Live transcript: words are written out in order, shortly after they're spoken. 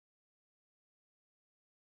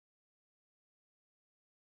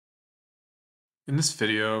In this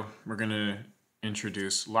video, we're going to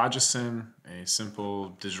introduce LogiSIM, a simple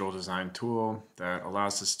digital design tool that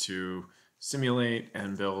allows us to simulate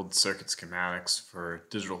and build circuit schematics for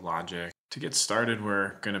digital logic. To get started,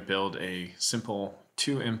 we're going to build a simple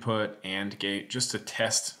two-input AND gate just to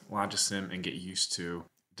test LogiSIM and get used to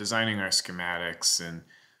designing our schematics and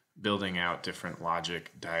building out different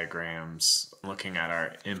logic diagrams, looking at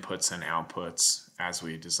our inputs and outputs as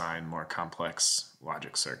we design more complex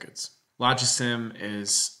logic circuits. LogiSIM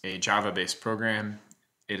is a Java-based program.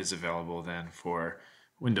 It is available then for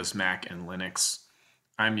Windows, Mac, and Linux.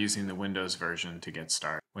 I'm using the Windows version to get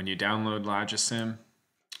started. When you download LogiSIM,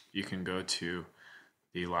 you can go to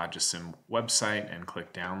the LogiSIM website and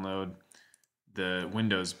click download. The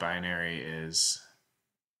Windows binary is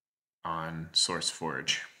on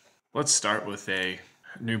SourceForge. Let's start with a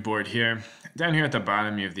new board here. Down here at the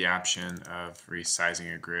bottom, you have the option of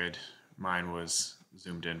resizing a grid. Mine was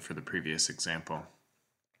zoomed in for the previous example.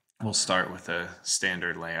 We'll start with a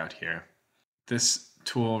standard layout here. This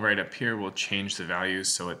tool right up here will change the values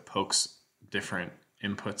so it pokes different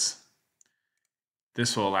inputs.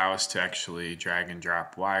 This will allow us to actually drag and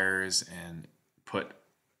drop wires and put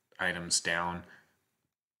items down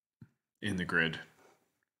in the grid.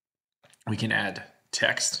 We can add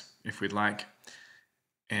text if we'd like.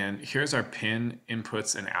 And here's our pin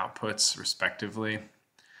inputs and outputs respectively.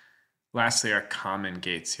 Lastly, our common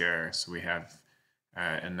gates here. So we have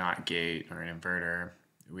a NOT gate or an inverter,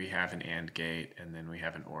 we have an AND gate, and then we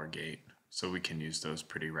have an OR gate. So we can use those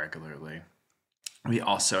pretty regularly. We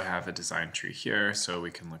also have a design tree here, so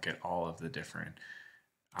we can look at all of the different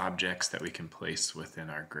objects that we can place within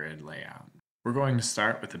our grid layout. We're going to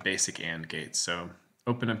start with a basic AND gate. So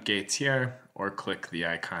open up gates here or click the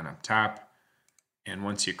icon up top. And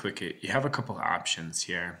once you click it, you have a couple of options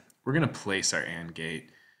here. We're going to place our AND gate.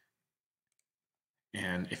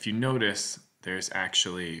 And if you notice, there's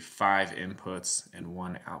actually 5 inputs and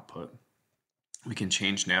 1 output. We can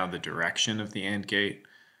change now the direction of the AND gate,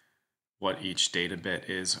 what each data bit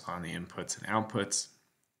is on the inputs and outputs,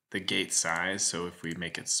 the gate size, so if we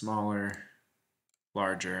make it smaller,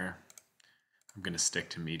 larger, I'm going to stick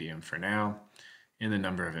to medium for now, and the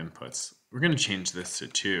number of inputs. We're going to change this to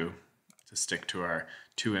 2 to stick to our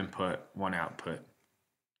 2 input, 1 output.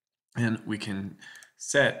 And we can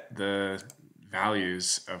set the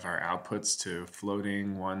values of our outputs to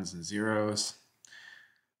floating ones and zeros.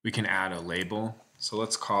 We can add a label. So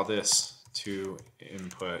let's call this 2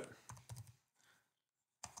 input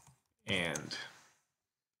and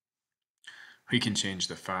we can change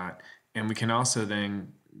the font. And we can also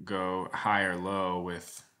then go high or low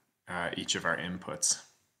with each of our inputs.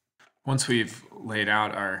 Once we've laid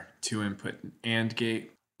out our 2 input AND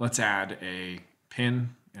gate, let's add a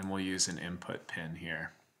pin and we'll use an input pin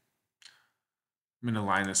here. I'm going to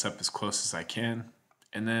line this up as close as I can,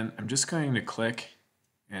 and then I'm just going to click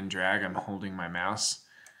and drag. I'm holding my mouse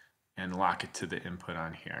and lock it to the input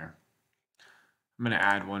on here. I'm going to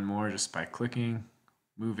add one more just by clicking,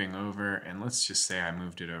 moving over, and let's just say I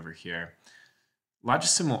moved it over here.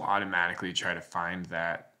 LogiSIM will automatically try to find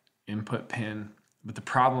that input pin, but the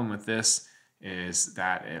problem with this is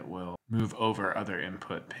that it will move over other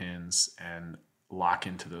input pins and lock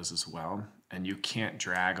into those as well, and you can't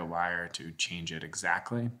drag a wire to change it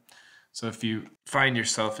exactly. So if you find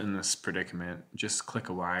yourself in this predicament, just click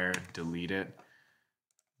a wire, delete it,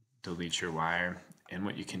 delete your wire, and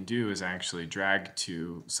what you can do is actually drag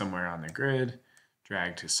to somewhere on the grid,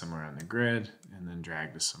 drag to somewhere on the grid, and then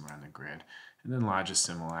drag to somewhere on the grid. And then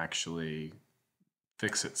LogiSIM will actually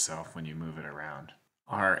fix itself when you move it around.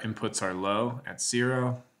 Our inputs are low at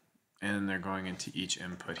 0, and they're going into each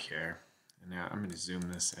input here. And now I'm going to zoom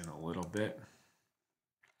this in a little bit.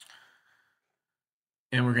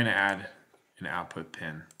 And we're going to add an output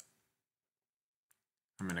pin.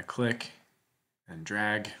 I'm going to click and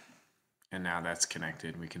drag, and now that's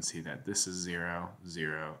connected. We can see that this is 0,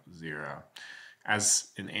 0, 0. As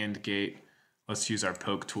an AND gate, let's use our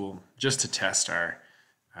poke tool just to test our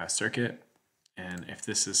circuit. And if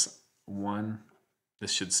this is 1,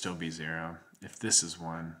 this should still be 0. If this is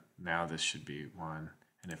 1, now this should be 1.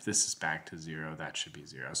 And if this is back to 0, that should be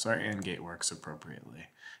 0. So our AND gate works appropriately,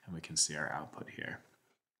 and we can see our output here.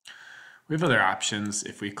 We have other options.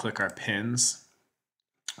 If we click our pins,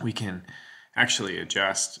 we can actually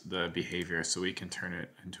adjust the behavior, so we can turn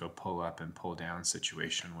it into a pull up and pull down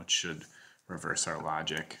situation, which should reverse our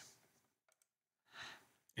logic.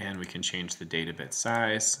 And we can change the data bit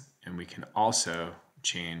size, and we can also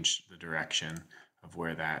change the direction of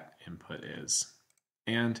where that input is.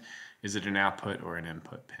 And is it an output or an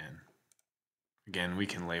input pin? Again, we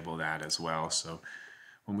can label that as well. So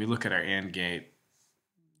when we look at our AND gate,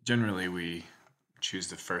 generally we choose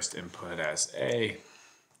the first input as A,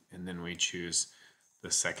 and then we choose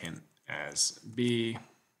the second as B,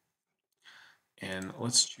 and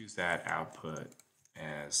let's choose that output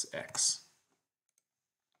as X.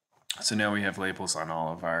 So now we have labels on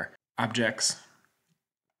all of our objects,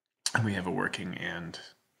 and we have a working AND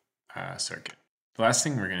circuit. The last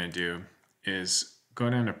thing we're going to do is go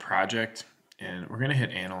down to Project, and we're going to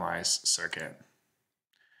hit Analyze Circuit.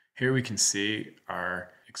 Here we can see our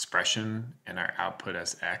expression and our output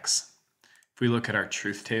as X. If we look at our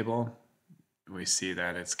truth table, we see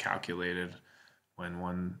that it's calculated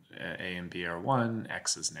when A and B are 1,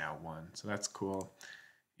 X is now 1. So that's cool.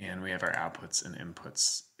 And we have our outputs and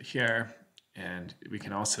inputs here. And we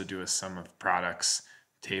can also do a sum of products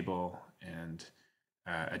table and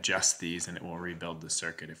adjust these, and it will rebuild the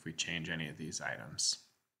circuit if we change any of these items.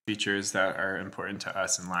 Features that are important to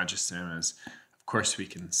us in LogiSIM is, of course, we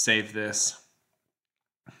can save this.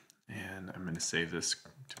 And I'm going to save this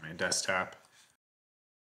to my desktop.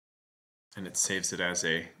 And it saves it as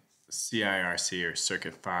a CIRC or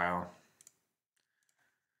circuit file.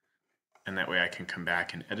 And that way I can come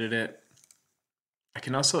back and edit it. I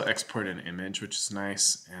can also export an image, which is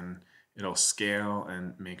nice, and it'll scale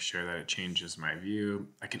and make sure that it changes my view.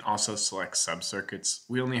 I can also select subcircuits.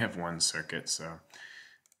 We only have one circuit, so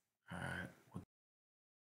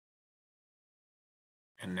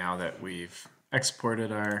and now that we've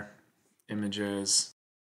exported our images,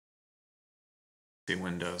 the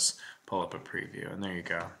Windows pull up a preview, and there you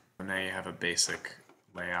go. So now you have a basic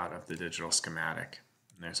layout of the digital schematic,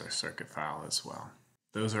 and there's our circuit file as well.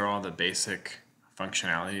 Those are all the basic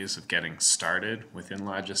functionalities of getting started within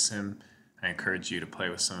LogiSIM. I encourage you to play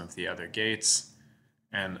with some of the other gates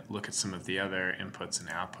and look at some of the other inputs and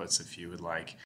outputs if you would like.